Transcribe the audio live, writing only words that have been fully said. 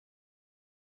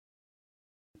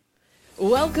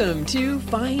Welcome to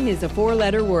Fine is a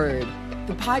Four-Letter Word,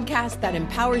 the podcast that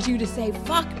empowers you to say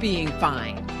fuck being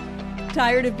fine.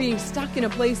 Tired of being stuck in a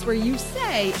place where you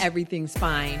say everything's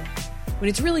fine when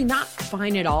it's really not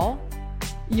fine at all?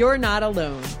 You're not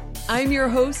alone. I'm your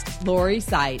host, Lori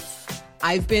Seitz.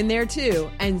 I've been there too,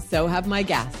 and so have my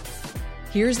guests.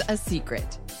 Here's a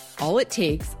secret. All it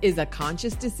takes is a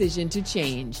conscious decision to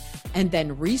change and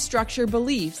then restructure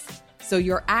beliefs so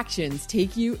your actions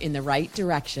take you in the right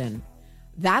direction.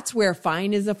 That's where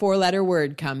Fine is a Four-Letter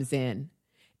Word comes in.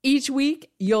 Each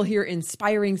week, you'll hear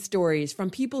inspiring stories from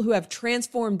people who have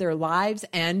transformed their lives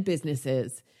and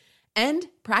businesses, and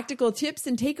practical tips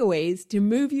and takeaways to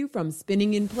move you from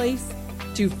spinning in place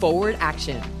to forward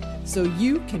action so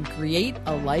you can create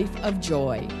a life of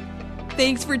joy.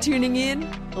 Thanks for tuning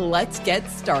in. Let's get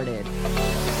started.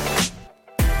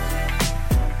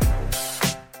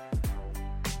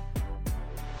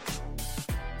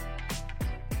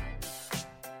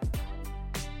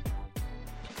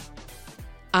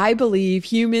 I believe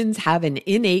humans have an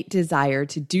innate desire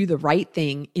to do the right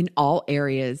thing in all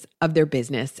areas of their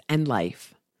business and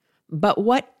life. But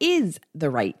what is the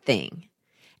right thing?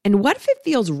 And what if it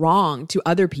feels wrong to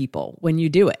other people when you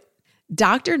do it?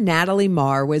 Dr. Natalie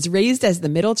Marr was raised as the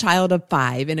middle child of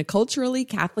 5 in a culturally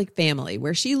Catholic family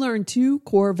where she learned 2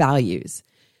 core values: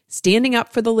 standing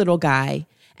up for the little guy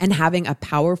and having a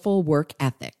powerful work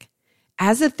ethic.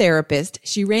 As a therapist,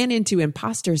 she ran into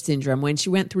imposter syndrome when she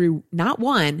went through not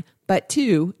 1, but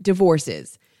 2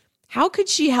 divorces. How could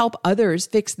she help others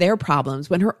fix their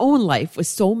problems when her own life was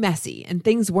so messy and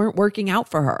things weren't working out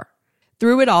for her?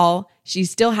 Through it all, she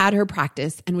still had her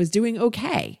practice and was doing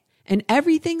okay, and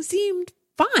everything seemed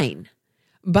fine.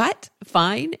 But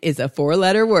fine is a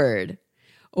 4-letter word.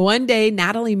 One day,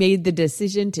 Natalie made the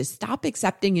decision to stop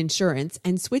accepting insurance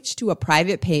and switch to a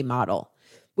private pay model,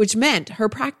 which meant her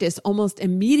practice almost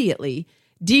immediately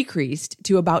decreased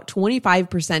to about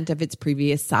 25% of its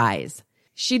previous size.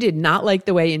 She did not like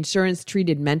the way insurance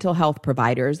treated mental health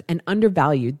providers and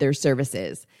undervalued their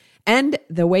services, and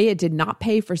the way it did not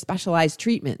pay for specialized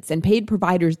treatments and paid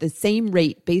providers the same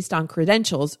rate based on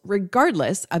credentials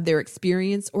regardless of their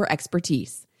experience or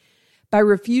expertise. By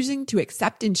refusing to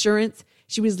accept insurance,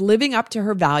 she was living up to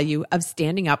her value of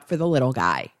standing up for the little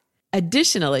guy.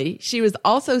 Additionally, she was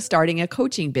also starting a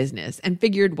coaching business and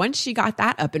figured once she got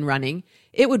that up and running,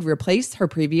 it would replace her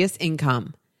previous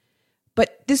income.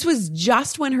 But this was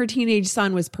just when her teenage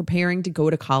son was preparing to go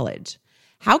to college.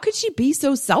 How could she be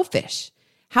so selfish?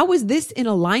 How was this in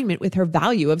alignment with her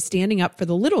value of standing up for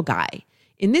the little guy?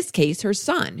 In this case, her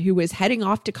son, who was heading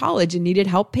off to college and needed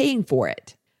help paying for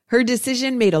it. Her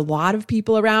decision made a lot of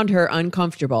people around her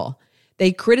uncomfortable.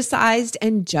 They criticized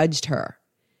and judged her.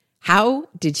 How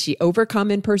did she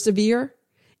overcome and persevere?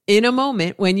 In a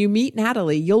moment, when you meet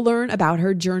Natalie, you'll learn about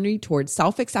her journey towards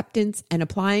self-acceptance and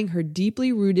applying her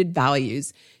deeply rooted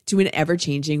values to an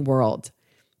ever-changing world.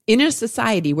 In a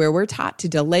society where we're taught to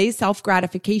delay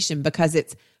self-gratification because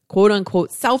it's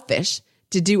quote-unquote selfish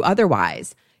to do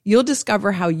otherwise, you'll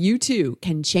discover how you too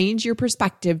can change your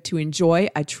perspective to enjoy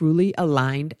a truly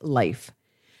aligned life.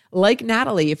 Like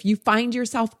Natalie, if you find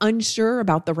yourself unsure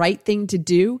about the right thing to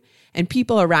do, and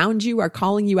people around you are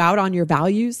calling you out on your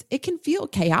values, it can feel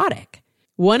chaotic.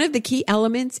 One of the key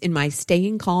elements in my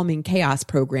Staying Calm in Chaos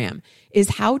program is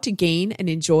how to gain and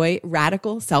enjoy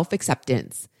radical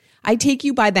self-acceptance. I take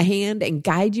you by the hand and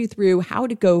guide you through how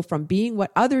to go from being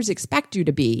what others expect you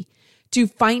to be to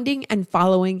finding and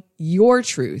following your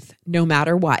truth, no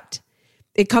matter what.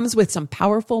 It comes with some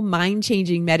powerful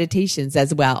mind-changing meditations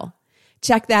as well.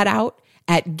 Check that out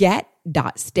at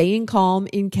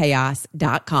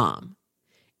get.stayingcalminchaos.com.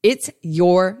 It's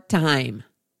your time.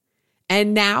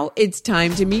 And now it's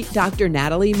time to meet Dr.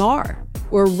 Natalie Marr.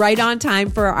 We're right on time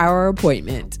for our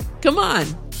appointment. Come on.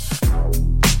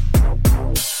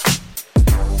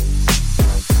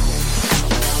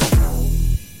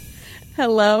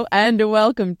 Hello and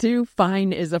welcome to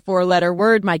Fine is a Four-Letter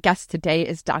Word. My guest today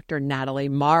is Dr. Natalie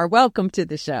Marr. Welcome to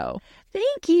the show.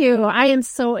 Thank you. I am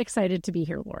so excited to be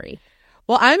here, Lori.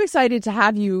 Well, I'm excited to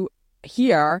have you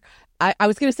here. I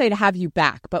was going to say to have you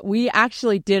back, but we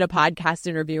actually did a podcast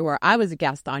interview where I was a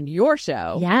guest on your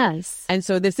show. Yes. And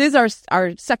so this is our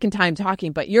second time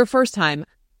talking, but your first time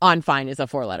on Fine is a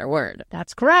Four-Letter Word.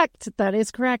 That's correct. That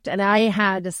is correct. And I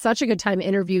had such a good time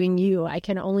interviewing you. I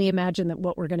can only imagine that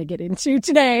what we're going to get into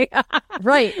today.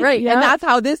 Right. Yep. And that's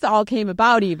how this all came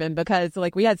about even because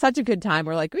we had such a good time.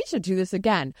 We're like, we should do this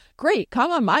again. Great.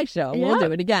 Come on my show. Yeah. We'll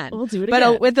do it again. We'll do it again.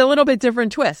 But with a little bit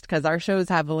different twist because our shows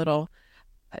have a little,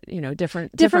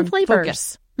 different flavors.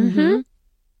 Focus. Mm-hmm.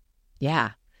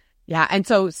 Yeah. Yeah. And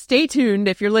so stay tuned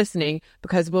if you're listening,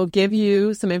 because we'll give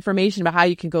you some information about how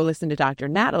you can go listen to Dr.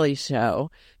 Natalie's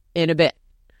show in a bit.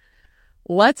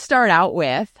 Let's start out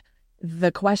with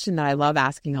the question that I love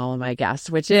asking all of my guests,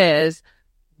 which is,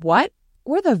 what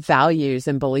were the values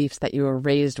and beliefs that you were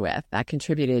raised with that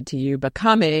contributed to you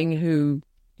becoming who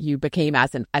you became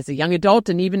as a young adult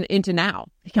and even into now?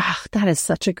 Oh, that is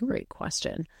such a great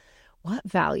question. What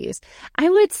values? I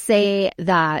would say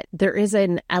that there is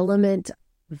an element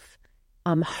of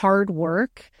hard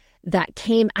work that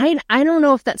came. I don't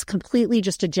know if that's completely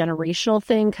just a generational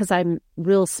thing, because I'm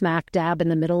real smack dab in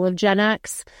the middle of Gen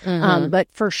X, but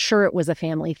for sure it was a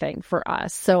family thing for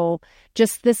us. So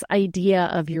just this idea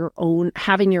of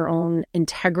having your own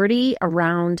integrity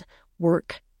around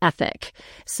work ethic.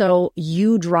 So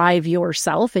you drive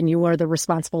yourself and you are the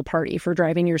responsible party for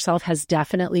driving yourself has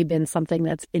definitely been something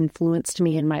that's influenced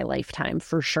me in my lifetime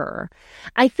for sure.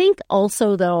 I think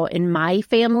also though, in my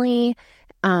family,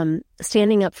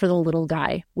 standing up for the little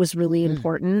guy was really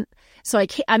important. So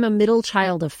I'm a middle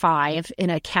child of 5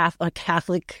 in a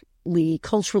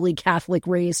culturally Catholic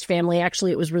raised family.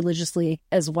 Actually, it was religiously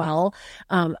as well,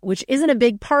 which isn't a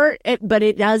big part, but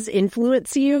it does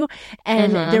influence you.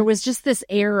 And there was just this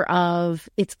air of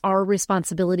it's our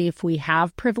responsibility, if we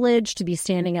have privilege, to be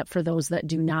standing up for those that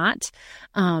do not.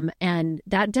 And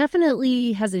that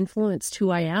definitely has influenced who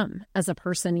I am as a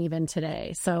person even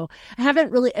today. So I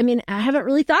haven't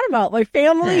really thought about my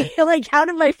family. Like, how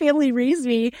did my family raise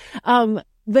me?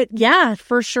 But yeah,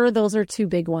 for sure, those are 2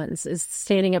 big ones, is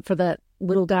standing up for the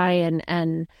little guy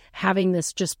and having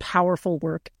this just powerful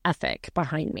work ethic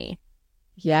behind me.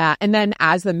 Yeah. And then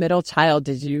as the middle child,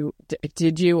 did you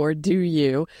or do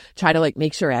you try to like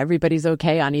make sure everybody's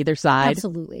okay on either side?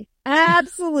 Absolutely.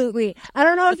 Absolutely. I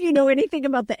don't know if you know anything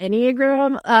about the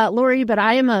Enneagram, Lori, but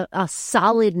I am a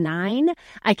solid 9.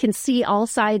 I can see all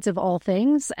sides of all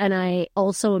things. And I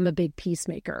also am a big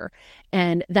peacemaker.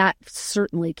 And that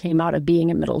certainly came out of being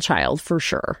a middle child for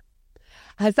sure.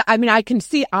 I can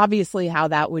see obviously how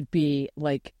that would be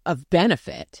like of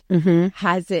benefit.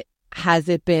 Has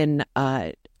it been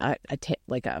a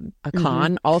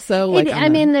con also?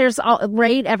 There's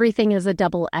right. Everything is a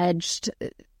double-edged,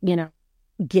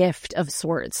 gift of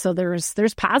sorts. So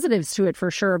there's positives to it for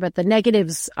sure, but the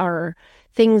negatives are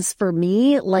things for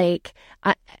me. Like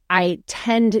I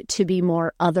tend to be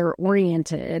more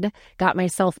other-oriented. Got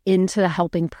myself into the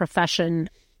helping profession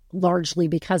largely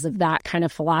because of that kind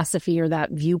of philosophy or that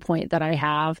viewpoint that I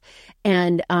have.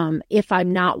 And if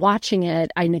I'm not watching it,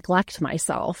 I neglect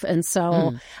myself. And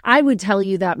so I would tell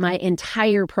you that my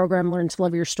entire program, Learn to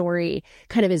Love Your Story,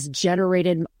 kind of is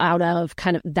generated out of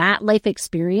kind of that life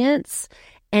experience.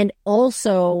 And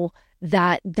also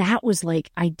that was like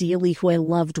ideally who I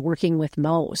loved working with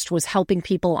most, was helping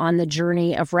people on the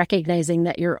journey of recognizing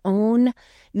that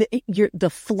the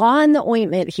flaw in the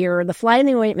ointment here, the fly in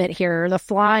the ointment here, the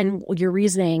flaw in your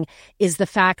reasoning is the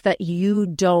fact that you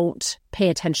don't pay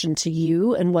attention to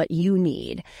you and what you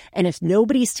need. And if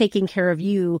nobody's taking care of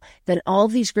you, then all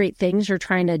of these great things you're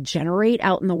trying to generate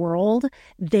out in the world,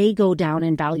 they go down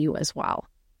in value as well.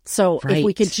 So if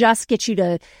we could just get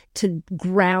you to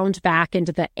ground back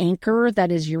into the anchor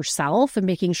that is yourself and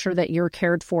making sure that you're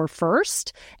cared for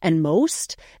first and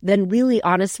most, then really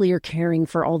honestly, you're caring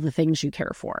for all the things you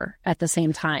care for at the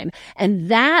same time. And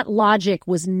that logic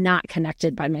was not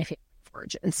connected by my family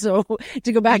origin. So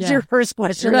to go back to your first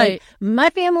question, like my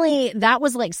family, that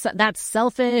was like, that's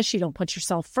selfish. You don't put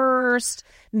yourself first,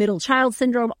 middle child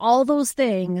syndrome, all those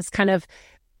things kind of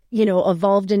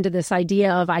evolved into this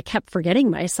idea of I kept forgetting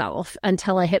myself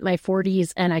until I hit my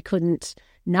 40s and I couldn't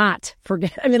not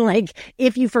forget.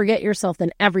 If you forget yourself,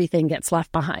 then everything gets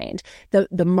left behind.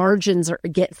 The margins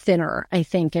get thinner, I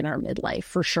think, in our midlife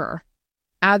for sure.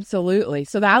 Absolutely.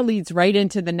 So that leads right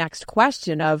into the next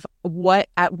question of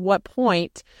at what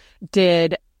point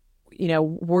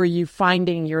were you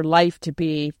finding your life to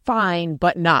be fine,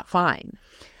 but not fine?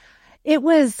 It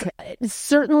was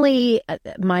certainly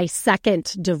my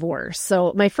second divorce.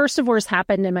 So my first divorce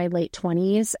happened in my late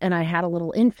 20s and I had a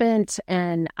little infant,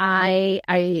 and I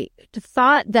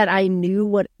thought that I knew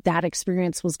what that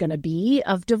experience was going to be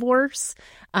of divorce.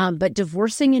 But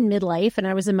divorcing in midlife, and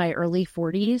I was in my early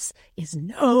 40s, is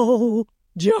no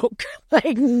joke,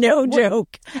 no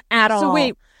joke at all. So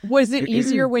wait, was it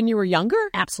easier when you were younger?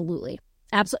 Absolutely.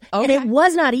 Absolutely. Okay. And it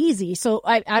was not easy. So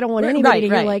I don't want anybody to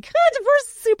hear like, divorce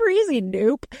is super easy.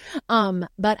 Nope.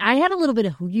 But I had a little bit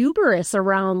of hubris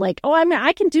around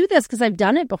I can do this because I've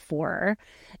done it before.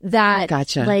 That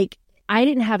gotcha. I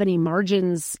didn't have any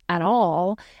margins at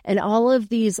all. And all of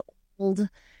these old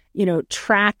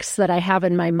tracks that I have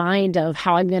in my mind of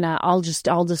how I'll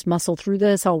just muscle through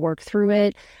this. I'll work through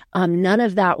it. None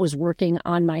of that was working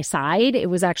on my side. It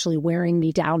was actually wearing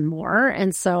me down more.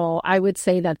 And so I would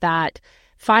say that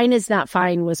fine is not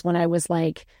fine was when I was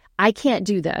like, I can't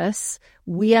do this.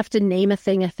 We have to name a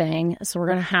thing. So we're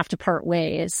going to have to part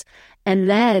ways. And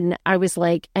then I was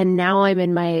like, and now I'm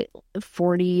in my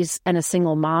 40s and a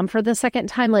single mom for the second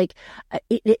time. Like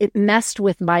it messed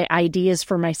with my ideas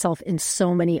for myself in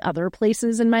so many other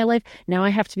places in my life. Now I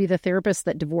have to be the therapist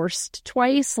that divorced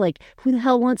twice. Like who the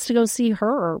hell wants to go see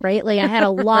her? Right. Like I had a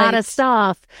lot of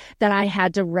stuff that I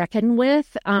had to reckon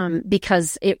with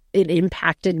because it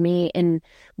impacted me and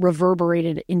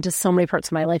reverberated into so many parts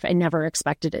of my life I never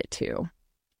expected it to.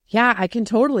 Yeah, I can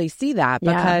totally see that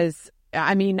because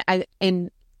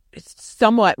and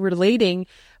somewhat relating,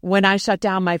 when I shut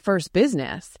down my first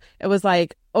business, it was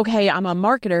like, okay, I'm a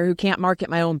marketer who can't market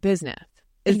my own business.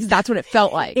 That's what it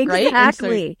felt like, right?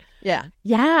 Exactly. Yeah.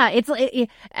 Yeah.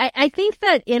 I think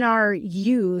that in our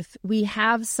youth, we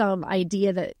have some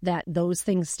idea that those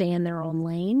things stay in their own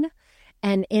lane.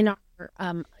 And in our,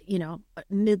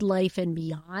 midlife and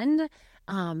beyond,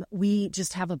 we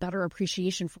just have a better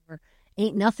appreciation for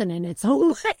ain't nothing in its own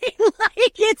way.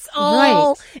 Like it's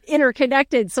all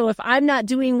interconnected. So if I'm not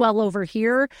doing well over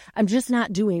here, I'm just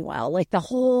not doing well. Like the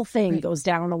whole thing goes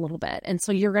down a little bit. And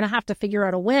so you're going to have to figure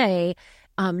out a way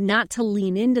not to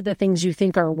lean into the things you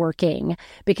think are working,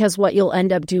 because what you'll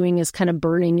end up doing is kind of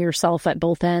burning yourself at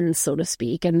both ends, so to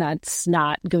speak. And that's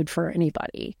not good for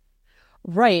anybody.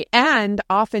 Right. And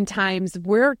oftentimes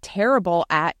we're terrible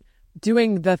at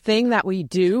doing the thing that we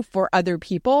do for other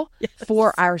people,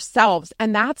 for ourselves.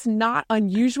 And that's not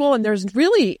unusual. And there's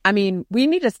really, we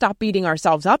need to stop beating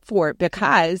ourselves up for it,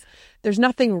 because there's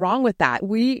nothing wrong with that.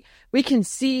 We can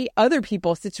see other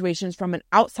people's situations from an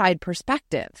outside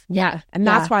perspective. Yeah. And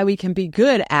that's why we can be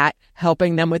good at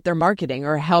helping them with their marketing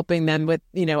or helping them with,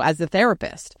 as a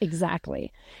therapist.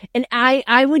 Exactly. And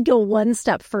I would go one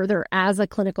step further as a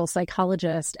clinical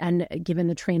psychologist, and given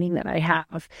the training that I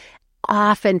have,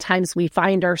 oftentimes we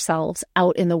find ourselves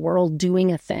out in the world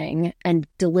doing a thing and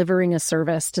delivering a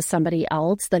service to somebody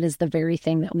else that is the very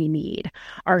thing that we need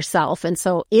ourselves. And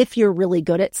so if you're really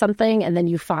good at something and then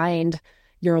you find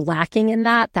you're lacking in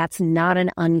that, that's not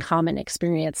an uncommon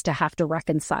experience to have to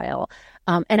reconcile.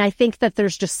 And I think that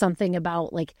there's just something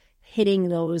about like hitting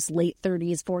those late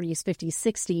 30s, 40s, 50s,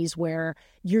 60s where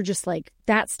you're just like,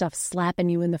 that stuff slapping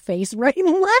you in the face right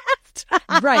and left.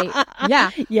 Right.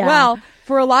 Yeah. Well,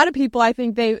 for a lot of people, I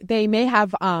think they may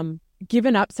have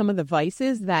given up some of the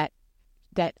vices that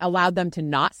allowed them to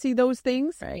not see those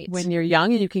things when you're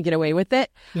young and you can get away with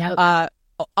it. Yep.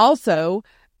 Also,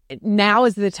 now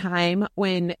is the time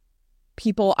when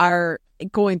people are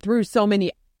going through so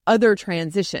many other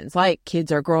transitions, like kids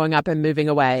are growing up and moving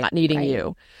away, not needing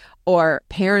you, or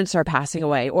parents are passing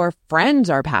away, or friends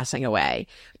are passing away.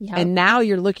 Yep. And now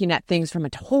you're looking at things from a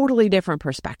totally different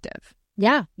perspective.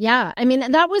 Yeah. Yeah.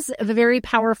 That was very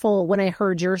powerful when I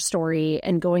heard your story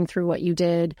and going through what you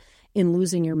did in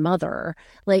losing your mother.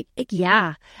 Like,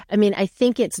 yeah. I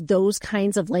think it's those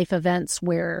kinds of life events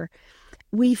where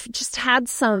we've just had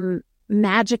some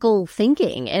magical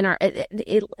thinking in our,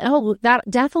 that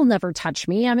death will never touch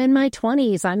me. I'm in my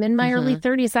 20s. I'm in my early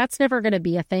 30s. That's never going to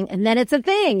be a thing. And then it's a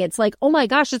thing. It's like, oh my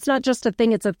gosh, it's not just a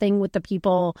thing. It's a thing with the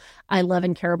people I love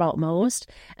and care about most.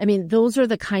 Those are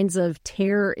the kinds of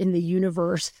tear in the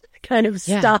universe kind of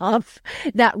stuff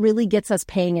that really gets us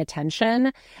paying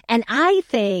attention. And I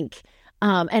think,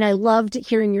 and I loved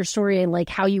hearing your story and like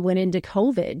how you went into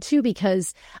COVID too,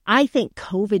 because I think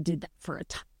COVID did that for a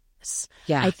time.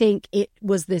 Yeah. I think it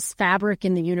was this fabric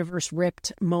in the universe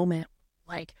ripped moment,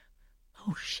 like,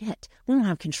 oh shit, we don't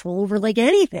have control over like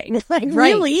anything. Like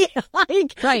really,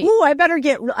 ooh, I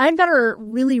better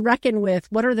really reckon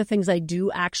with what are the things I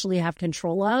do actually have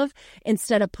control of,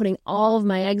 instead of putting all of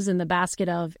my eggs in the basket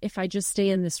of, if I just stay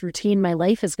in this routine, my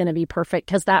life is going to be perfect,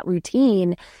 because that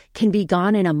routine can be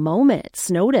gone in a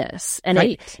moment's notice. And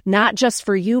it, not just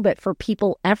for you, but for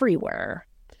people everywhere.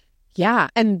 Yeah.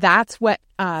 And that's what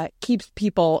keeps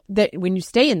people, that when you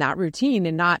stay in that routine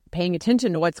and not paying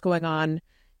attention to what's going on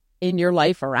in your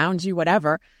life, around you,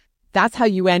 whatever, that's how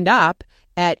you end up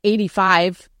at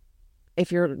 85,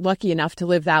 if you're lucky enough to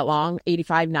live that long,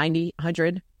 85, 90,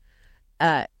 100,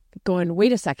 going,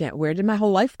 wait a second, where did my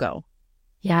whole life go?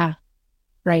 Yeah.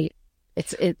 Right.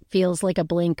 It feels like a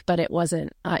blink, but it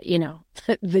wasn't.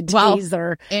 The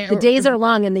days are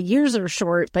long and the years are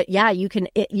short. But yeah, you can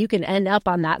end up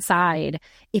on that side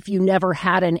if you never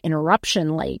had an interruption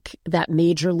like that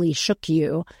majorly shook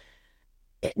you.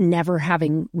 never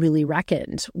having really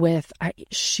reckoned with,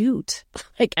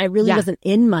 like I really wasn't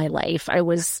in my life. I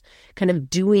was kind of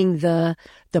doing the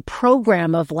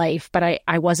program of life, but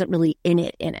I wasn't really in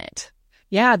it.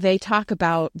 Yeah, they talk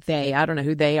about I don't know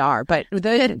who they are, but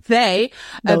they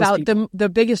about people. The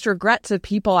biggest regrets of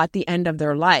people at the end of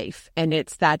their life. And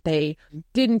it's that they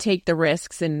didn't take the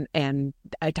risks. And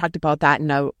I talked about that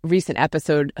in a recent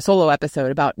episode, a solo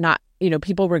episode, about not,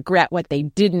 people regret what they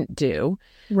didn't do,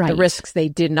 the risks they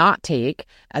did not take,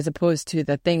 as opposed to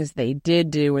the things they did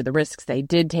do or the risks they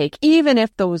did take, even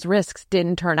if those risks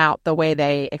didn't turn out the way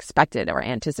they expected or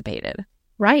anticipated.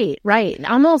 Right.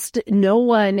 Almost no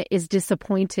one is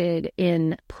disappointed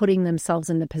in putting themselves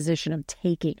in the position of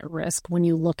taking a risk when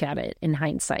you look at it in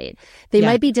hindsight. They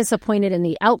might be disappointed in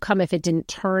the outcome if it didn't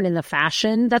turn in the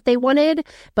fashion that they wanted,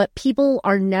 but people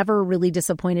are never really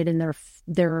disappointed in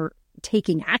their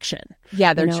taking action.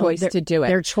 Yeah, their choice to do it.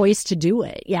 Their choice to do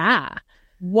it. Yeah.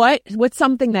 What's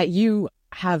something that you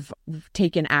have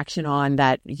taken action on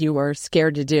that you were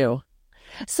scared to do?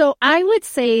 So I would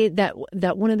say that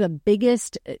one of the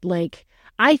biggest,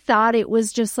 I thought it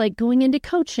was just like going into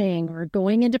coaching or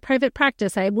going into private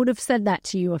practice. I would have said that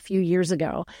to you a few years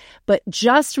ago. But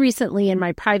just recently in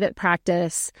my private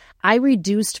practice, I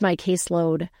reduced my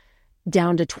caseload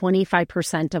down to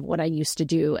 25% of what I used to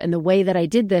do. And the way that I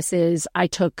did this is I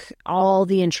took all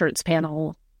the insurance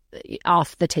panel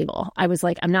off the table. I was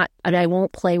like, I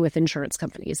won't play with insurance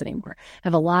companies anymore. I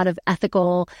have a lot of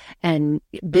ethical and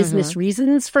business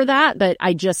reasons for that, but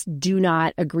I just do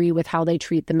not agree with how they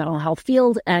treat the mental health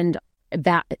field and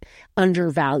that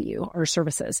undervalue our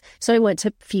services. So I went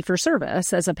to fee for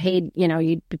service as a paid,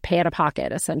 you'd pay out of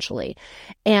pocket essentially.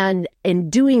 And in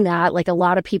doing that, like a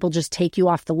lot of people just take you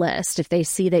off the list. If they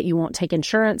see that you won't take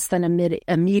insurance, then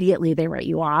immediately they write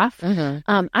you off.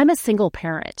 I'm a single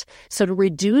parent. So to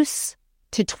reduce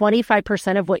to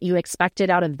 25% of what you expected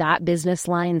out of that business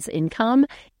line's income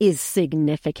is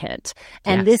significant.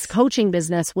 And this coaching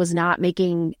business was not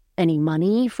making any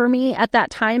money for me at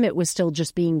that time. It was still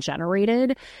just being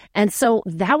generated. And so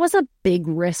that was a big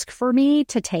risk for me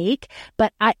to take,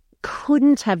 but I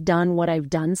couldn't have done what I've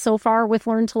done so far with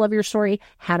Learn to Love Your Story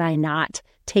had I not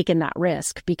taken that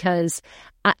risk, because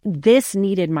this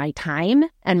needed my time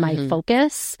and my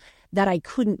focus that I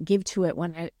couldn't give to it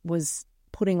when I was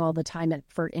putting all the time and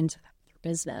effort into that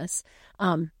business.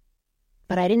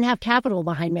 But I didn't have capital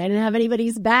behind me. I didn't have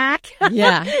anybody's back.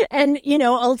 Yeah. And,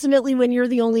 ultimately when you're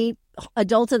the only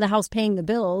adult in the house paying the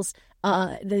bills,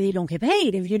 they don't get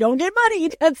paid if you don't get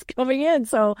money that's coming in.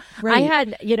 So I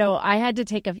had to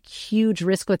take a huge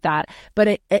risk with that.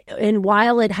 But and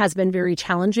while it has been very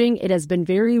challenging, it has been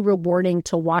very rewarding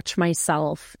to watch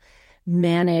myself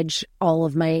manage all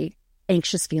of my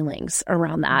anxious feelings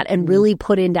around that and really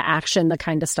put into action the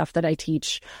kind of stuff that I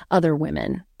teach other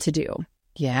women to do.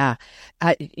 Yeah.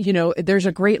 There's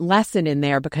a great lesson in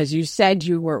there, because you said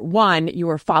you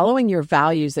were following your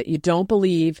values, that you don't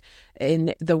believe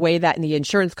in the way that the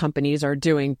insurance companies are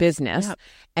doing business. Yep.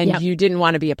 And you didn't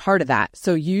want to be a part of that.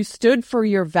 So you stood for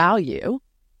your value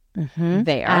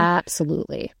there.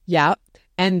 Absolutely. Yeah.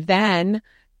 And then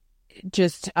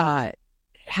just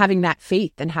having that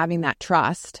faith and having that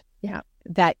trust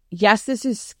that, yes, this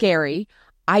is scary.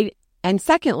 And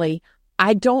secondly,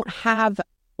 I don't have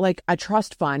like a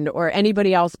trust fund or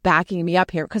anybody else backing me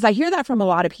up here. Because I hear that from a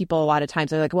lot of people a lot of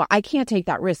times. They're like, well, I can't take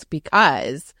that risk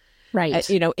because,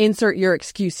 insert your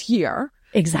excuse here.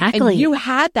 Exactly. And you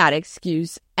had that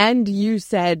excuse and you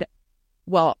said,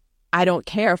 well, I don't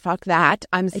care. Fuck that.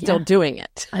 I'm still doing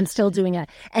it. I'm still doing it.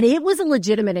 And it was a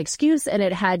legitimate excuse, and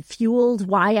it had fueled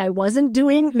why I wasn't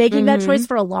making that choice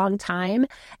for a long time.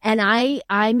 And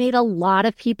I made a lot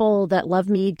of people that love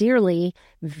me dearly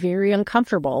very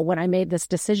uncomfortable when I made this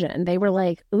decision. They were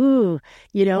like, ooh,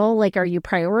 are you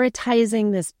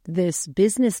prioritizing this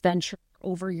business venture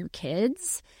over your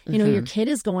kids? Your kid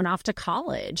is going off to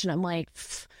college. And I'm like,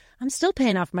 I'm still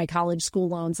paying off my college school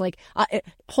loans. Like,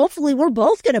 hopefully we're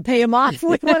both going to pay them off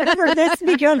with whatever this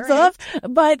becomes of.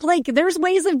 But there's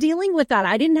ways of dealing with that.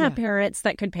 I didn't have parents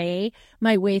that could pay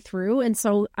my way through. And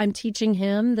so I'm teaching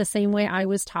him the same way I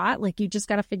was taught. Like, you just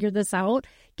got to figure this out,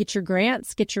 get your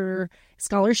grants, get your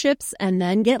scholarships, and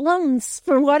then get loans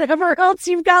for whatever else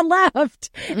you've got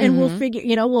left. And we'll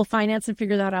we'll finance and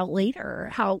figure that out later,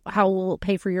 how we'll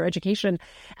pay for your education.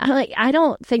 I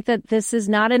don't think that this is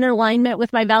not in alignment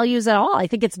with my values at all. I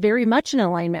think it's very much in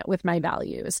alignment with my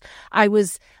values. I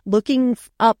was looking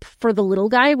up for the little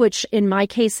guy, which in my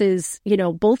case is,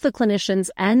 both the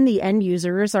clinicians and the end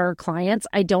users are clients.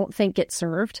 I don't think get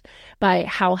served by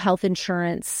how health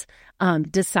insurance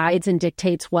decides and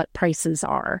dictates what prices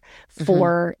are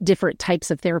for different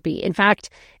types of therapy. In fact,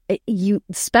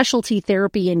 specialty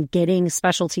therapy and getting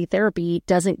specialty therapy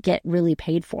doesn't get really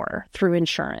paid for through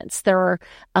insurance. There are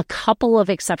a couple of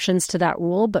exceptions to that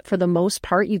rule, but for the most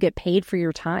part, you get paid for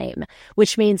your time,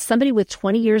 which means somebody with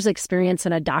 20 years experience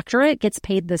and a doctorate gets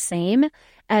paid the same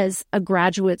as a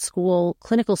graduate school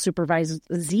clinical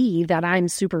supervisee that I'm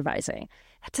supervising.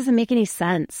 That doesn't make any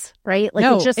sense, right? Like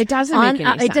no, it doesn't make any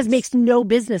sense. It just makes no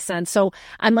business sense. So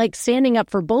I'm like standing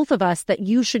up for both of us that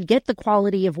you should get the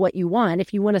quality of what you want.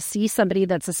 If you want to see somebody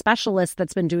that's a specialist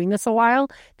that's been doing this a while,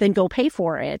 then go pay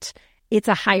for it. It's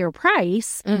a higher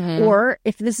price. Or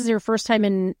if this is your first time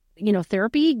in,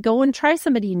 therapy, go and try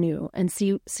somebody new and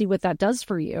see what that does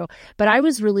for you. But I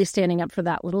was really standing up for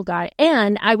that little guy.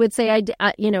 And I would say,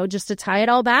 just to tie it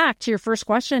all back to your first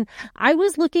question, I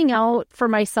was looking out for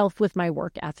myself with my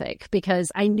work ethic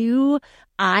because I knew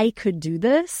I could do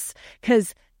this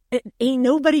because ain't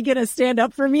nobody gonna stand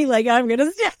up for me like I'm gonna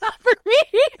stand up for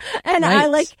me. And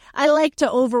right. I like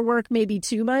to overwork maybe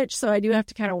too much, so I do have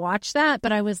to kind of watch that.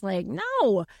 But I was like,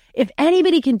 no, if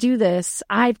anybody can do this,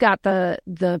 I've got the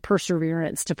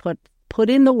perseverance to put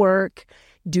in the work,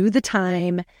 do the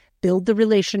time, build the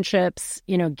relationships,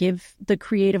 give the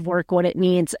creative work what it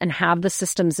needs, and have the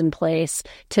systems in place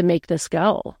to make this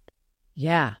go.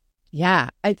 Yeah. Yeah.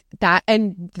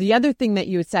 And the other thing that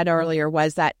you said earlier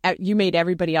was that you made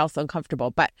everybody else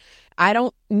uncomfortable, but I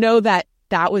don't know that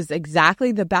was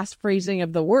exactly the best phrasing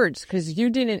of the words because you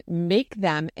didn't make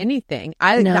them anything.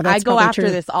 I go after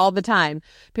this all the time.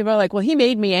 People are like, well, he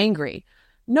made me angry.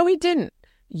 No, he didn't.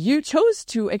 You chose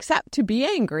to accept to be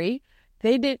angry.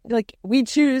 They didn't, we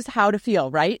choose how to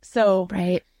feel, right? So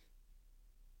right.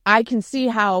 I can see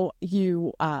how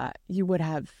you would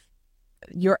have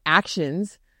your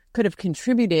actions could have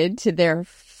contributed to their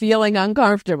feeling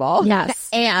uncomfortable. Yes.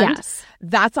 And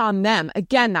that's on them.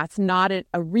 Again, that's not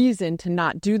a reason to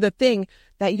not do the thing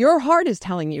that your heart is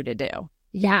telling you to do.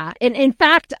 Yeah. And in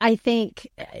fact, I think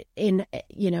in,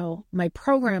 my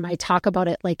program, I talk about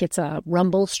it like it's a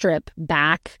rumble strip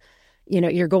back.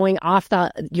 You're going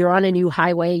you're on a new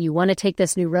highway. You want to take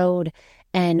this new road.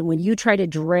 And when you try to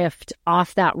drift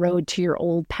off that road to your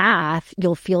old path,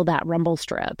 you'll feel that rumble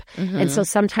strip. And so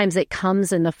sometimes it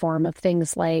comes in the form of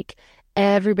things like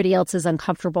everybody else is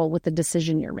uncomfortable with the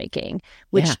decision you're making,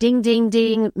 which ding, ding,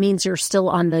 ding means you're still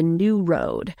on the new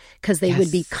road because they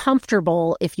would be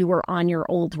comfortable if you were on your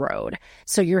old road.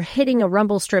 So you're hitting a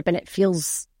rumble strip and it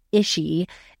feels ishy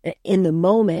in the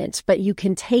moment, but you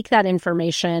can take that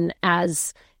information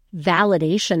as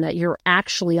validation that you're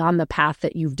actually on the path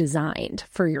that you've designed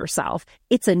for yourself.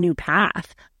 It's a new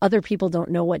path. Other people don't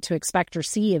know what to expect or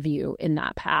see of you in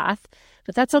that path,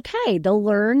 but that's okay. They'll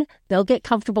learn. They'll get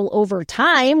comfortable over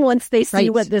time once they see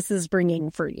what this is bringing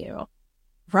for you.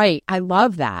 Right. I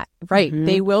love that. Right.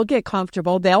 They will get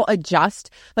comfortable. They'll adjust.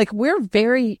 We're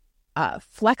very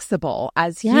flexible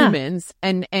as humans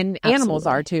and animals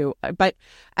are too, but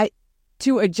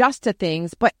to adjust to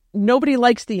things, but nobody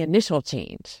likes the initial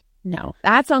change. No.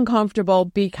 That's uncomfortable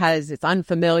because it's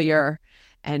unfamiliar.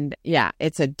 And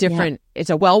it's it's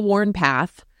a well-worn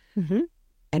path.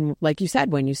 And like you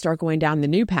said, when you start going down the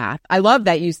new path, I love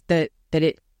that that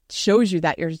it shows you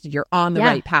that you're on the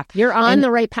right path. You're on the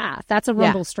right path. That's a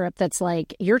rumble strip that's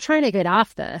like, you're trying to get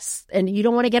off this and you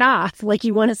don't want to get off.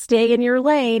 You want to stay in your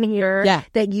lane here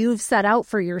that you've set out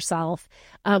for yourself.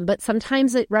 But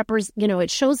sometimes it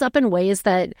it shows up in ways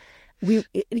that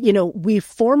we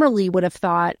formerly would have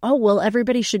thought, oh, well,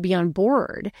 everybody should be on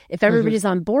board. If everybody's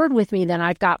on board with me, then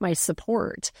I've got my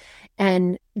support.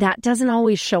 And that doesn't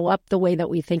always show up the way that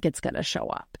we think it's going to show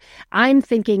up. I'm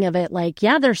thinking of it like,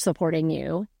 they're supporting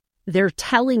you. They're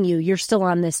telling you you're still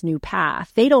on this new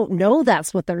path. They don't know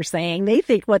that's what they're saying. They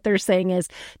think what they're saying is,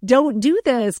 don't do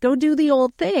this, go do the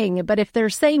old thing. But if they're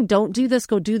saying, don't do this,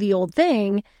 go do the old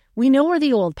thing, we know where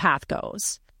the old path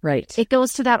goes. Right. It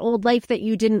goes to that old life that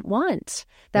you didn't want,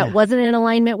 that wasn't in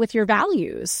alignment with your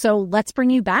values. So let's bring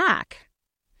you back.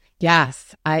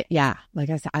 Yes. Like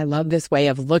I said, I love this way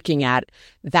of looking at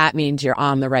that means you're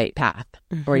on the right path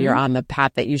or you're on the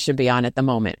path that you should be on at the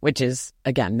moment, which is,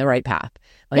 again, the right path.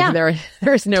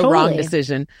 There's no wrong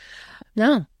decision.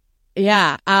 No.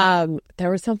 Yeah. There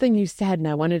was something you said and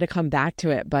I wanted to come back to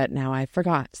it, but now I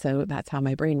forgot. So that's how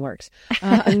my brain works.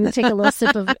 I'm going to take a little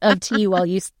sip of tea while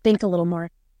you think a little more.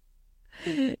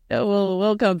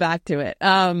 We'll come back to it.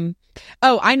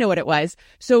 I know what it was.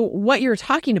 So what you're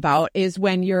talking about is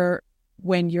when your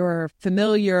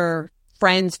familiar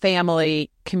friends, family,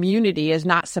 community is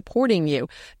not supporting you.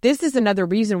 This is another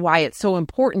reason why it's so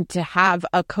important to have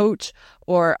a coach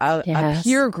or a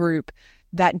peer group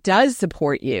that does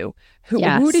support you. Who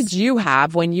Yes. did you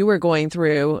have when you were going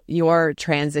through your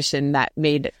transition that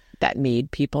made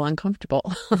people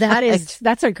uncomfortable?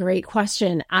 That's a great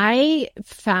question. I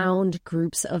found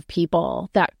groups of people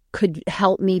that could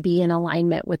help me be in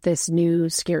alignment with this new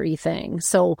scary thing.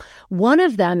 So one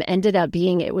of them ended up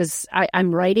being,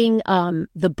 I'm writing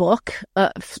the book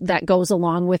that goes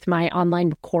along with my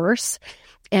online course.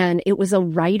 And it was a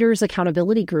writer's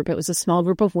accountability group. It was a small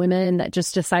group of women that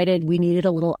just decided we needed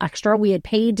a little extra. We had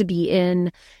paid to be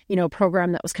in, a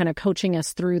program that was kind of coaching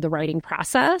us through the writing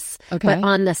process. Okay. But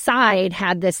on the side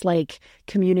had this like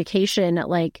communication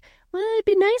like, well, it'd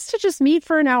be nice to just meet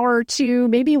for an hour or two,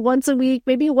 maybe once a week,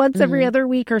 maybe once every other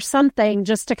week or something,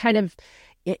 just to kind of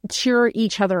cheer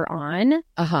each other on.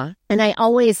 Uh-huh. And I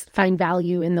always find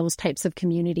value in those types of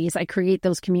communities. I create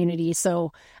those communities.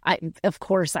 So of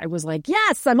course I was like,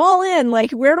 yes, I'm all in.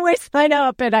 Like, where do I sign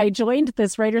up? And I joined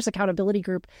this writers accountability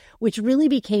group, which really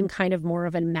became kind of more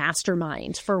of a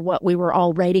mastermind for what we were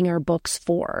all writing our books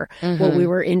for, what we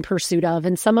were in pursuit of.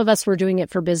 And some of us were doing it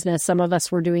for business. Some of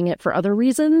us were doing it for other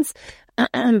reasons.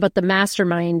 But the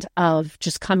mastermind of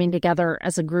just coming together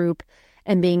as a group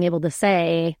and being able to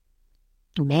say,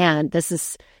 man, this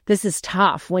is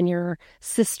tough when your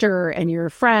sister and your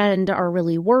friend are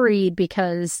really worried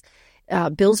because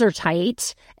bills are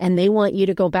tight and they want you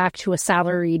to go back to a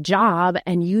salaried job.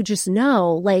 And you just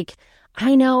know, like,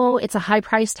 I know it's a high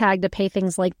price tag to pay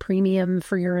things like premium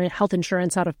for your health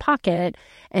insurance out of pocket.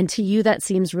 And to you, that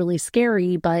seems really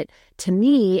scary. But to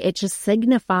me, it just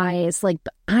signifies like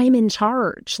I'm in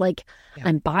charge. Like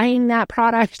I'm buying that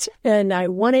product and I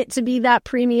want it to be that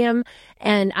premium.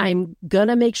 And I'm going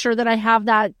to make sure that I have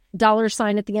that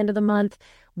 $sign at the end of the month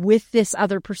with this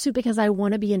other pursuit because I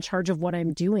want to be in charge of what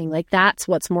I'm doing. Like that's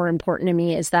what's more important to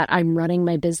me, is that I'm running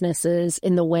my businesses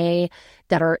in the way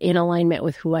that are in alignment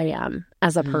with who I am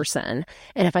as a person.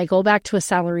 And if I go back to a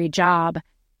salary job,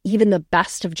 even the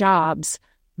best of jobs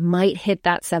might hit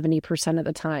that 70% of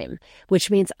the time, which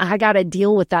means I got to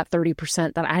deal with that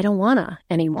 30% that I don't want to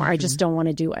anymore. I just don't want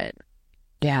to do it.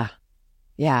 Yeah.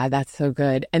 Yeah, that's so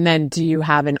good. And then do you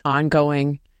have an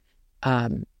ongoing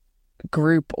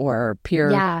group or peer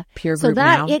group so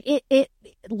that now? It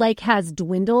like has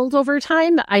dwindled over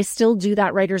time. I still do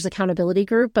that writers accountability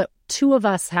group, but two of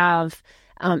us have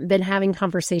been having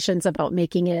conversations about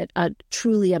making it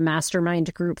truly a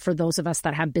mastermind group for those of us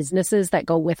that have businesses that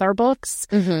go with our books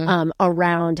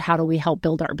around how do we help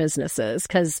build our businesses.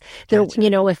 Because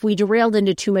if we derailed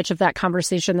into too much of that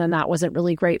conversation, then that wasn't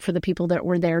really great for the people that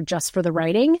were there just for the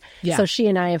writing. Yeah. So she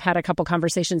and I have had a couple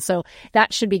conversations. So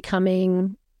that should be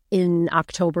coming in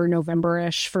October,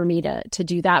 November-ish for me to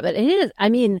do that. But it is,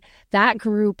 that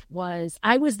group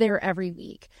I was there every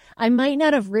week. I might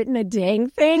not have written a dang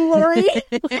thing, Lori,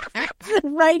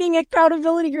 writing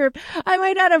accountability group. I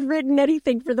might not have written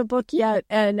anything for the book yet.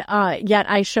 And yet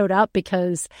I showed up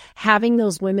because having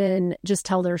those women just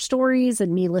tell their stories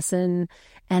and me listen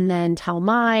and then tell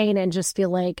mine and just feel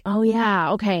like, oh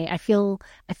yeah, okay, I feel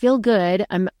good.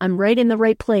 I'm right in the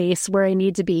right place where I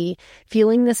need to be,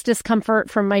 feeling this discomfort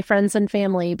from my friends and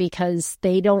family because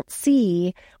they don't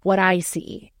see what I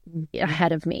see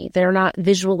ahead of me. They're not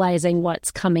visualizing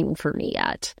what's coming for me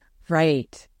yet.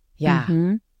 Right. Yeah.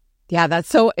 Yeah,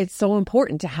 it's so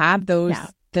important to have those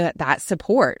that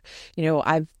support.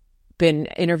 I've been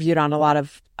interviewed on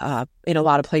in a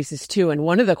lot of places too. And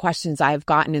one of the questions I've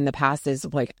gotten in the past is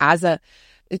like,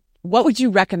 what would you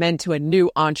recommend to a new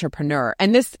entrepreneur?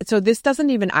 And this doesn't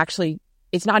even actually,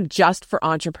 it's not just for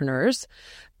entrepreneurs,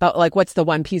 but like, what's the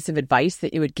one piece of advice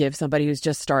that you would give somebody who's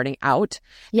just starting out?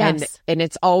 Yes. And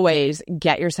it's always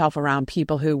get yourself around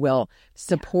people who will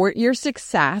support your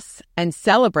success and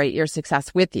celebrate your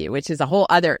success with you, which is a whole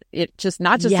other,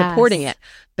 not just supporting it,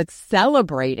 but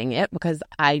celebrating it, because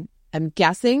I'm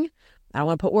guessing, I don't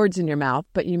want to put words in your mouth,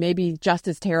 but you may be just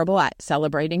as terrible at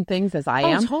celebrating things as I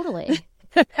am. Totally.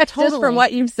 Just from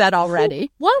what you've said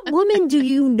already. What woman do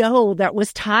you know that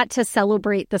was taught to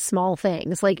celebrate the small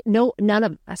things? Like, no, none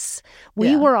of us.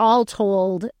 We were all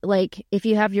told, like, if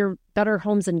you have your Better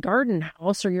Homes and Garden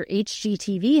house or your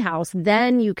HGTV house,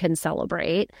 then you can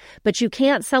celebrate. But you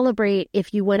can't celebrate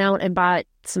if you went out and bought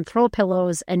some throw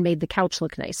pillows and made the couch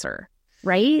look nicer.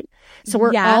 Right? So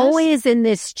we're always in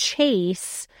this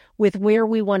chase with where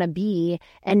we want to be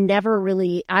and never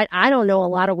really, I don't know a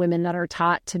lot of women that are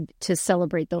taught to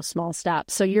celebrate those small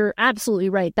steps. So you're absolutely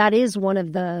right. That is one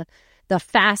of the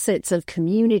facets of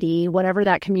community, whatever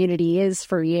that community is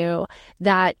for you,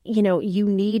 that, you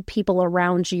need people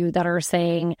around you that are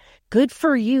saying, good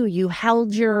for you. You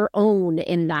held your own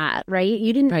in that, right?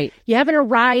 You haven't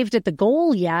arrived at the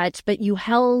goal yet, but you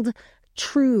held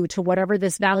true to whatever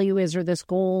this value is or this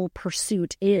goal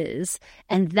pursuit is.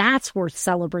 And that's worth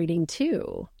celebrating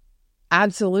too.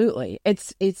 Absolutely.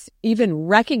 It's even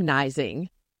recognizing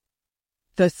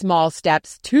the small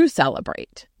steps to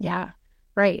celebrate. Yeah.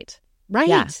 Right.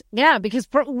 Yeah, because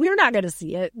we're not going to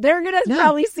see it. They're going to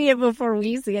probably see it before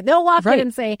we see it. They'll walk in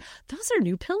and say, those are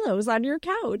new pillows on your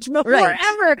couch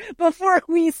before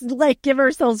we like give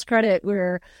ourselves credit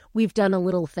where we've done a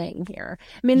little thing here.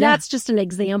 I mean, that's just an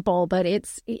example, but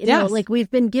it's, you know, like we've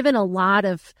been given a lot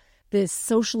of this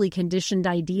socially conditioned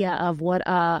idea of what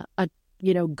a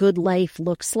you know, good life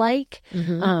looks like.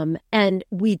 And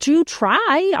we do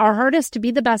try our hardest to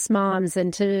be the best moms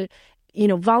and to, you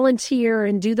know, volunteer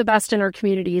and do the best in our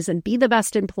communities and be the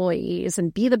best employees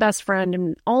and be the best friend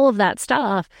and all of that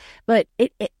stuff. But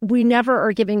we never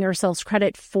are giving ourselves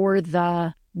credit for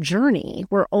the journey.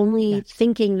 We're only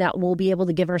thinking that we'll be able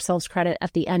to give ourselves credit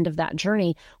at the end of that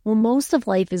journey. Well, most of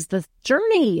life is the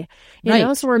journey, you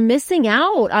know, so we're missing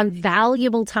out on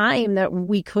valuable time that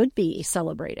we could be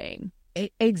celebrating.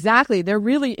 Exactly. There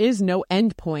really is no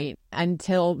end point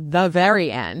until the very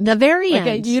end. The very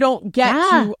end. You don't get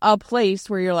to a place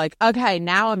where you're like, okay,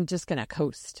 now I'm just going to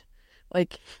coast.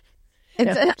 Like,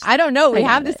 I don't know. We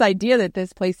have this idea that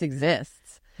this place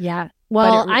exists. Yeah.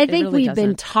 Well, I think really we've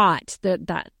been taught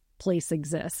that place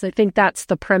exists. I think that's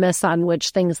the premise on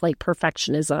which things like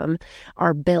perfectionism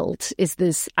are built, is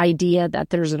this idea that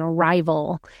there's an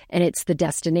arrival and it's the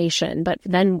destination. But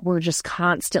then we're just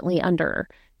constantly under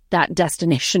that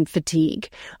destination fatigue,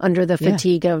 under the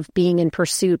fatigue of being in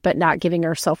pursuit, but not giving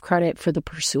ourselves credit for the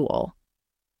pursual.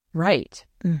 Right.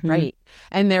 Right.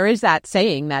 And there is that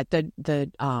saying that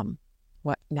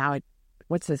what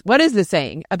is the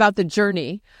saying about the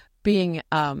journey being,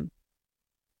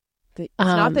 it's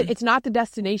not the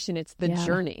destination, it's the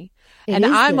journey. And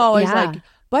I'm always like,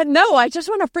 but no, I just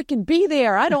want to freaking be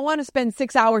there. I don't want to spend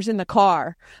 6 hours in the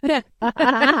car.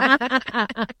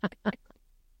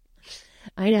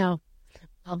 I know.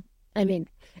 Well, I mean,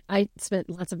 I spent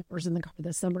lots of hours in the car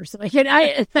this summer, so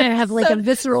I have like a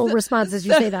visceral response as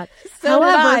you say that.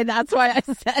 However, that's why I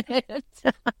said it.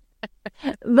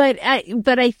 But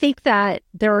I think that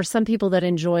there are some people that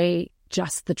enjoy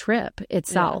just the trip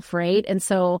itself, right? And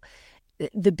so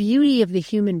the beauty of the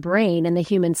human brain and the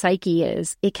human psyche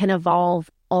is it can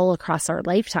evolve all across our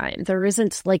lifetime. There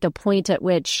isn't like a point at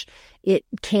which it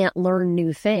can't learn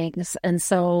new things. And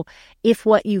so if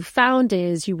what you found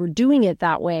is you were doing it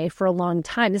that way for a long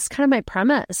time, this is kind of my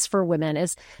premise for women,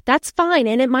 is that's fine.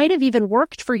 And it might have even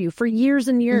worked for you for years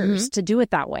and years to do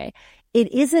it that way.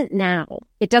 It isn't now.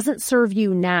 It doesn't serve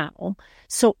you now.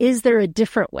 So is there a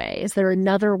different way? Is there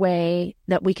another way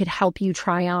that we could help you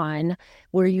try on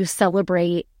where you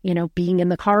celebrate, you know, being in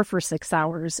the car for 6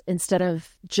 hours instead of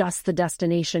just the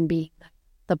destination being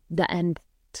the end,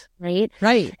 right?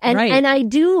 Right. And I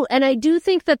do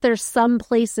think that there's some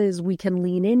places we can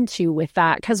lean into with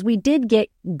that, because we did get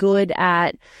good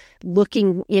at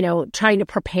looking, you know, trying to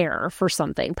prepare for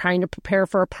something, trying to prepare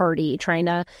for a party, trying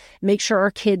to make sure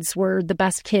our kids were the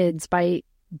best kids by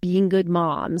being good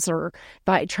moms, or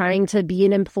by trying to be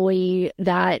an employee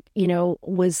that, you know,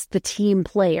 was the team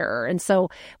player. And so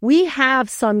we have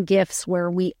some gifts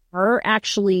where we are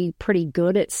actually pretty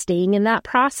good at staying in that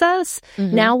process.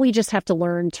 Now we just have to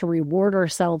learn to reward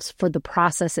ourselves for the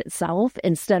process itself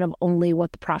instead of only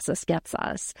what the process gets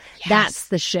us. That's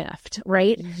the shift,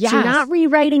 right? So you're not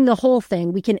rewriting the whole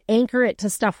thing. We can anchor it to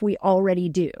stuff we already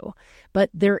do, but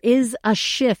there is a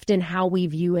shift in how we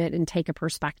view it and take a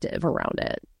perspective around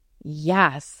it.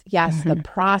 Yes. The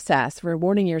process,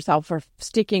 rewarding yourself for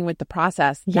sticking with the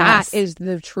process. That is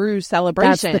the true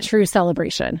celebration. That's the true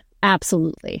celebration.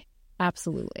 Absolutely.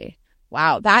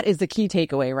 Wow. That is the key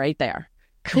takeaway right there.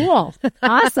 Cool.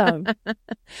 Awesome.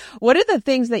 What are the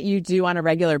things that you do on a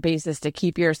regular basis to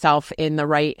keep yourself in the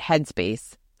right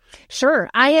headspace? Sure.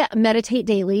 I meditate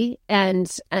daily,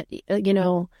 and, you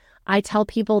know, I tell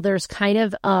people there's kind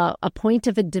of a point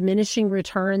of a diminishing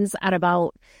returns at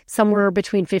about somewhere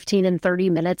between 15 and 30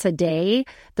 minutes a day.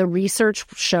 The research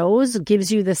shows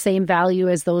gives you the same value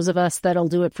as those of us that'll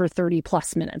do it for 30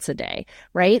 plus minutes a day,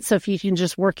 right? So if you can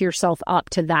just work yourself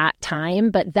up to that time,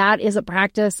 but that is a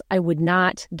practice I would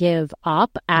not give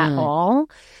up at all.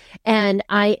 And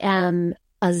I am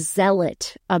a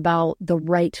zealot about the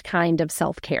right kind of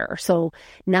self-care. So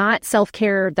not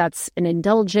self-care that's an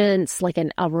indulgence, like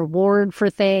a reward for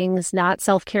things, not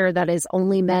self-care that is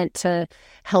only meant to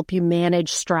help you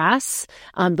manage stress.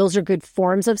 Those are good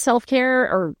forms of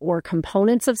self-care or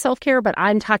components of self-care, but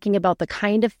I'm talking about the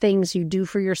kind of things you do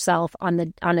for yourself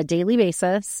on a daily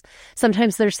basis.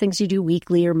 Sometimes there's things you do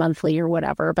weekly or monthly or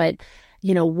whatever, but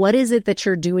what is it that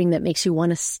you're doing that makes you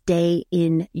want to stay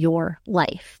in your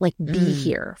life? Like be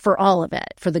here for all of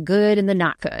it, for the good and the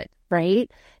not good, right?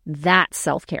 That's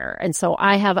self-care. And so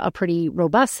I have a pretty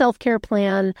robust self-care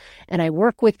plan, and I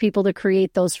work with people to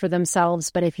create those for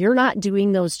themselves. But if you're not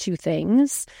doing those two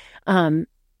things,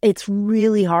 it's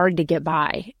really hard to get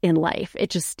by in life.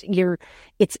 It's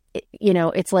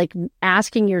like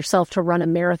asking yourself to run a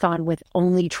marathon with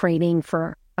only training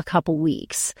for a couple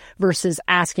weeks versus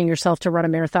asking yourself to run a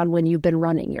marathon when you've been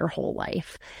running your whole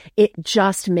life. It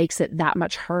just makes it that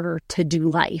much harder to do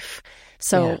life.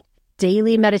 So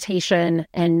daily meditation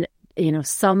and,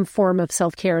 some form of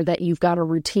self-care that you've got a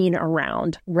routine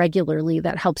around regularly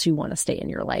that helps you want to stay in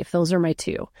your life. Those are my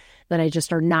two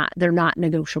that they're not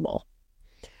negotiable.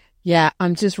 Yeah,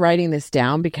 I'm just writing this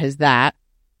down because that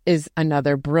is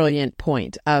another brilliant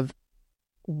point of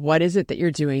what is it that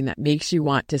you're doing that makes you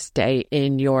want to stay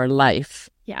in your life?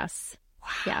 Yes. Wow.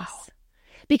 Yes.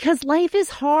 Because life is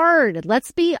hard.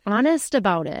 Let's be honest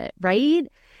about it, right?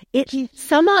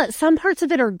 Some parts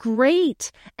of it are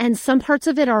great and some parts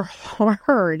of it are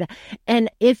hard. And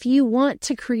if you want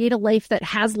to create a life that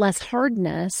has less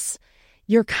hardness,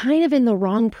 you're kind of in the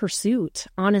wrong pursuit,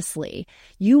 honestly.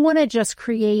 You want to just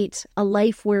create a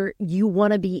life where you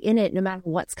want to be in it no matter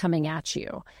what's coming at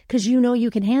you because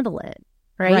you can handle it.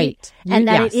 Right. And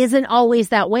that it isn't always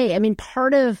that way. I mean,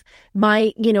 part of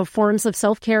my, forms of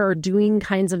self-care are doing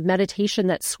kinds of meditation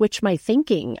that switch my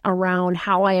thinking around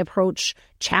how I approach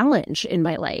challenge in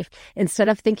my life. Instead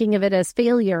of thinking of it as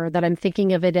failure, that I'm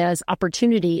thinking of it as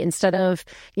opportunity. Instead of,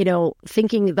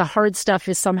 thinking the hard stuff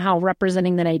is somehow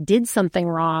representing that I did something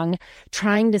wrong,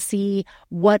 trying to see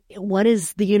what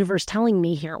is the universe telling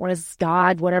me here? What is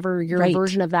God, whatever your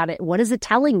version of that, what is it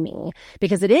telling me?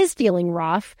 Because it is feeling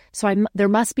rough. So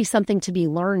there must be something to be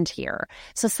learned here.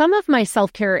 So some of my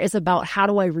self-care is about how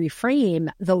do I reframe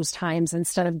those times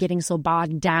instead of getting so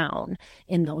bogged down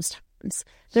in those times.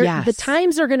 The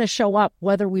times are going to show up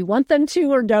whether we want them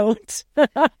to or don't.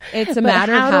 It's a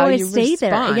matter of how you stay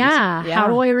respond. There. Yeah. How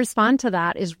do I respond to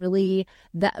that is really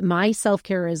that my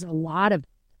self-care is a lot of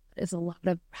how do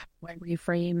I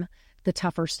reframe the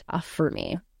tougher stuff for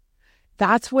me.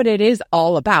 That's what it is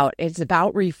all about. It's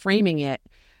about reframing it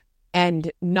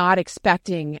and not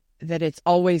expecting that it's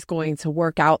always going to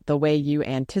work out the way you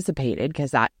anticipated,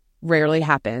 because that rarely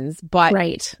happens. But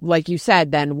like you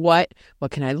said, then what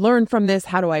can I learn from this?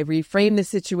 How do I reframe the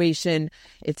situation?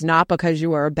 It's not because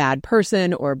you are a bad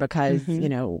person or because,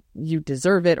 you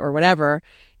deserve it or whatever.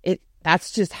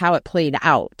 That's just how it played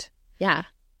out. Yeah.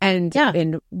 And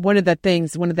one of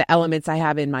the elements I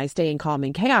have in my Staying Calm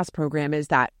in Chaos program is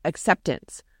that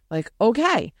acceptance. Like,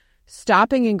 okay,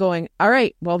 stopping and going, all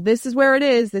right, well, this is where it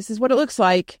is. This is what it looks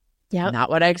like. Yeah. Not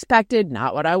what I expected,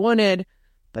 not what I wanted,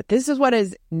 but this is what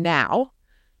is now.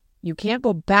 You can't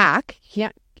go back. You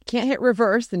can't hit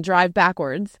reverse and drive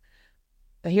backwards.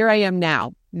 But here I am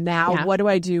now. What do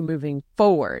I do moving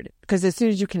forward? Because as soon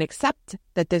as you can accept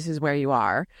that this is where you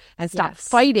are and stop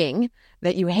fighting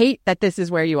that you hate that this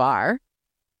is where you are,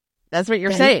 that's what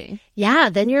you're saying. Yeah,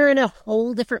 then you're in a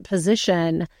whole different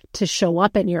position to show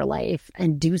up in your life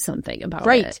and do something about it.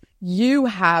 Right. You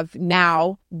have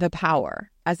now the power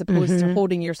as opposed to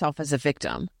holding yourself as a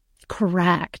victim.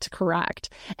 Correct.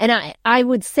 And I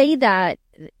would say that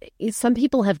some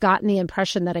people have gotten the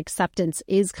impression that acceptance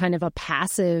is kind of a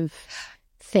passive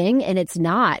thing, and it's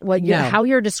not. How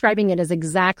you're describing it is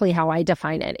exactly how I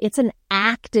define it. It's an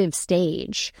active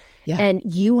stage, and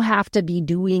you have to be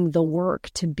doing the work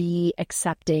to be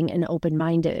accepting and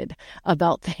open-minded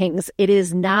about things. It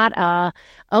is not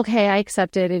okay, I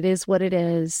accept it. It is what it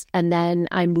is, and then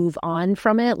I move on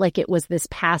from it like it was this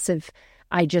passive.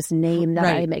 I just name that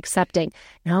I'm accepting.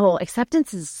 No,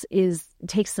 acceptance is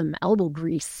takes some elbow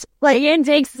grease. Like it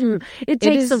takes some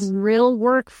real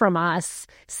work from us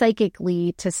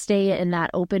psychically to stay in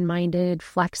that open-minded,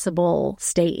 flexible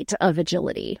state of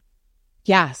agility.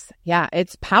 Yes. Yeah.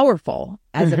 It's powerful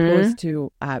as opposed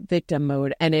to victim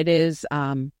mode. And it is,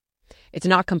 it's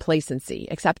not complacency.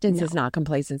 Acceptance is not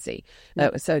complacency.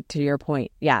 No. So to your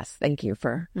point, yes. Thank you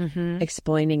for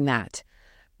explaining that.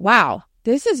 Wow.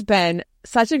 This has been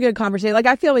such a good conversation. Like,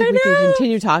 I feel like we could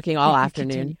continue talking all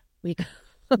afternoon. We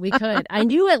could. I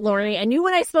knew it, Lori. I knew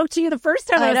when I spoke to you the first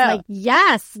time. I was like,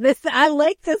 yes, I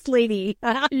like this lady.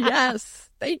 Yes.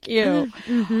 Thank you.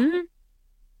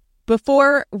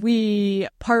 Before we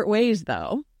part ways,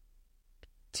 though,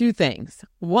 two things.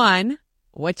 One,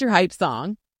 what's your hype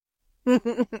song?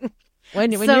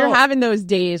 When you're having those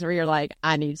days where you're like,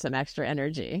 I need some extra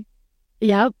energy.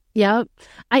 Yep.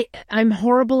 I'm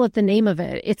horrible at the name of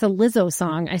it. It's a Lizzo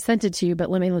song. I sent it to you, but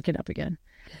let me look it up again.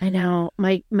 I know.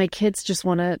 My kids just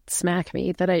want to smack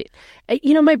me that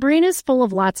my brain is full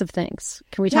of lots of things.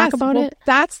 Can we talk about it?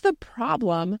 That's the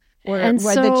problem. Where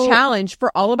the challenge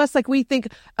for all of us, like we think,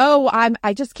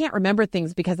 I just can't remember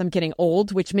things because I'm getting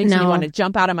old, which makes me want to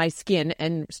jump out of my skin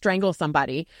and strangle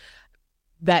somebody.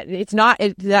 That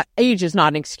that age is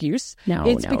not an excuse.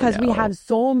 It's because we have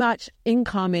so much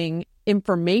incoming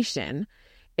information.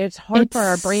 It's hard for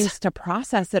our brains to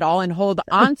process it all and hold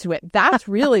on to it. That's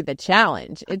really the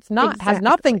challenge. It's not has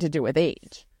nothing to do with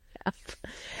age.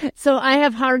 So I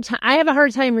have a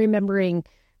hard time remembering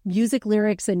music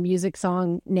lyrics and music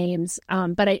song names.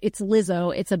 But it's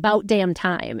Lizzo. It's About Damn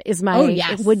Time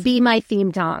it would be my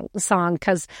theme song,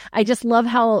 because I just love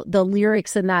how the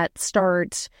lyrics in that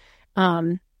start.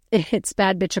 It's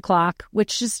Bad Bitch O'Clock,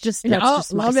 which is just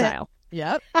my style.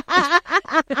 Yep.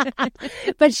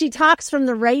 But she talks from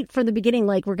the beginning,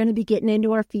 like, we're going to be getting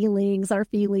into our feelings.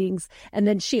 And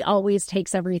then she always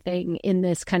takes everything in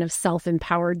this kind of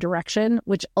self-empowered direction,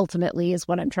 which ultimately is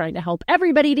what I'm trying to help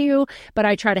everybody do. But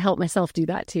I try to help myself do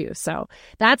that too. So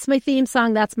that's my theme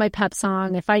song. That's my pep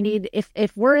song.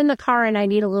 If we're in the car and I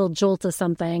need a little jolt of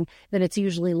something, then it's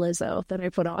usually Lizzo that I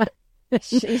put on.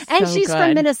 She's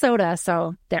from Minnesota.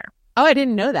 So there. Oh, I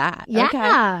didn't know that. Yeah.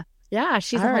 Okay. Yeah,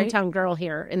 she's a hometown girl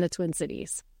here in the Twin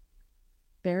Cities.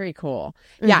 Very cool.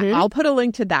 Yeah, I'll put a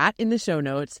link to that in the show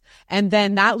notes. And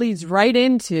then that leads right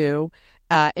into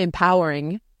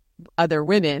empowering other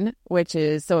women, which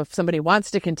is, so if somebody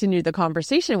wants to continue the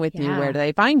conversation with you, where do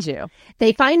they find you?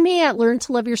 They find me at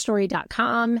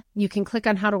learntoloveyourstory.com. You can click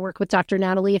on how to work with Dr.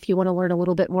 Natalie if you want to learn a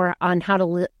little bit more on how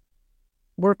to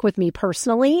work with me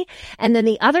personally. And then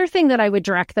the other thing that I would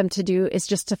direct them to do is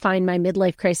just to find my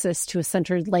Midlife Crisis to a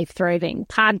Centered Life Thriving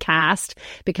podcast,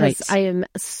 because I am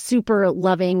super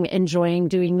enjoying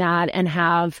doing that, and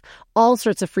have all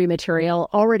sorts of free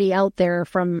material already out there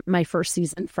from my first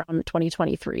season from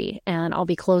 2023. And I'll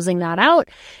be closing that out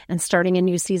and starting a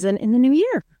new season in the new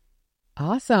year.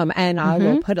 Awesome. And I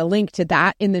will put a link to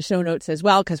that in the show notes as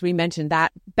well, because we mentioned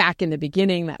that back in the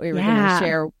beginning that we were going to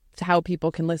share how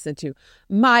people can listen to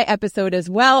my episode as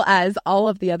well as all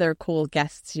of the other cool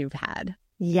guests you've had.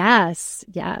 Yes.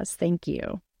 Thank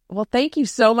you. Well, thank you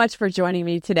so much for joining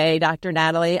me today, Dr.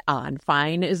 Natalie, on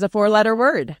Fine is a 4-Letter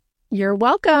Word. You're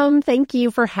welcome. Thank you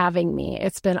for having me.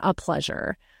 It's been a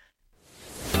pleasure.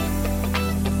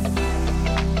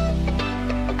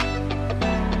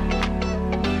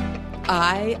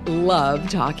 I love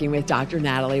talking with Dr.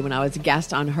 Natalie when I was a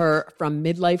guest on her From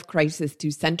Midlife Crisis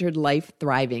to Centered Life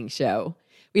Thriving show.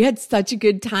 We had such a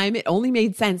good time, it only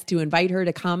made sense to invite her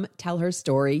to come tell her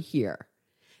story here.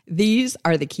 These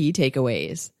are the key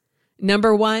takeaways.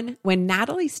 Number 1, when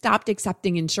Natalie stopped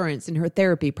accepting insurance in her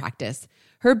therapy practice,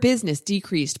 her business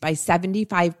decreased by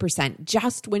 75%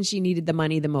 just when she needed the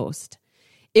money the most.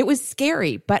 It was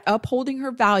scary, but upholding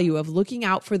her value of looking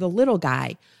out for the little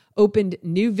guy opened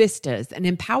new vistas and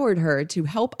empowered her to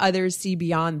help others see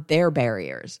beyond their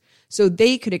barriers so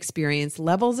they could experience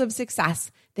levels of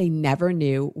success they never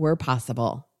knew were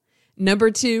possible. Number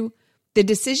 2, the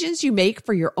decisions you make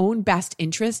for your own best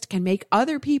interest can make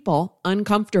other people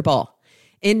uncomfortable.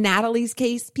 In Natalie's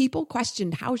case, people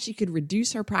questioned how she could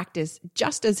reduce her practice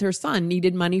just as her son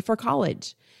needed money for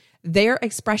college. Their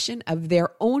expression of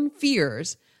their own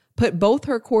fears put both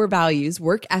her core values,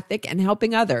 work ethic, and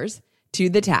helping others to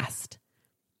the test.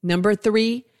 Number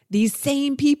 3, these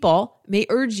same people may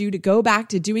urge you to go back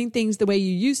to doing things the way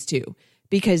you used to,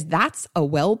 because that's a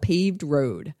well-paved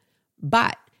road.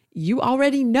 But you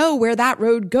already know where that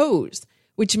road goes,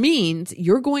 which means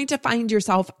you're going to find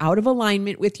yourself out of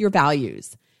alignment with your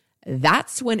values.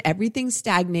 That's when everything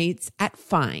stagnates at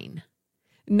fine.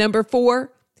 Number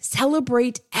 4,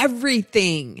 celebrate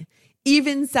everything,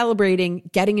 even celebrating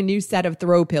getting a new set of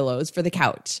throw pillows for the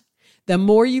couch. The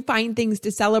more you find things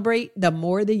to celebrate, the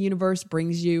more the universe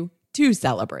brings you to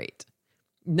celebrate.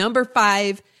 Number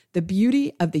 5, the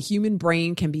beauty of the human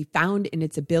brain can be found in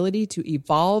its ability to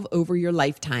evolve over your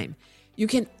lifetime. You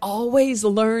can always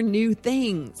learn new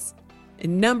things.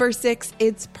 And number 6,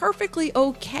 it's perfectly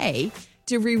okay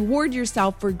to reward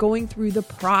yourself for going through the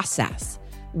process,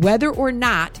 whether or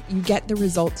not you get the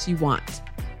results you want.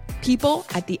 People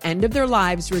at the end of their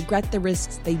lives regret the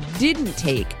risks they didn't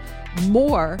take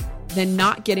more than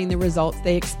not getting the results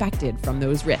they expected from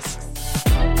those risks.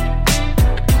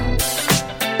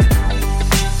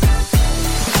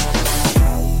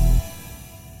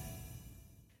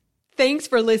 Thanks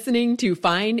for listening to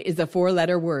Fine is a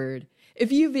 4-Letter Word.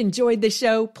 If you've enjoyed the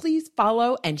show, please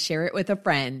follow and share it with a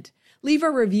friend. Leave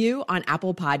a review on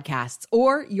Apple Podcasts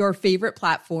or your favorite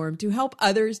platform to help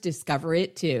others discover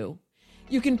it too.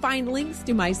 You can find links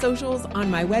to my socials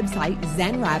on my website,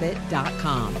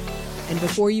 zenrabbit.com. And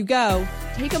before you go,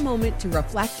 take a moment to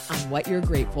reflect on what you're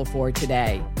grateful for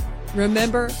today.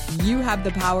 Remember, you have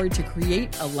the power to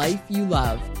create a life you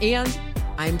love, and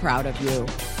I'm proud of you.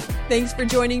 Thanks for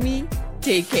joining me.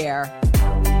 Take care.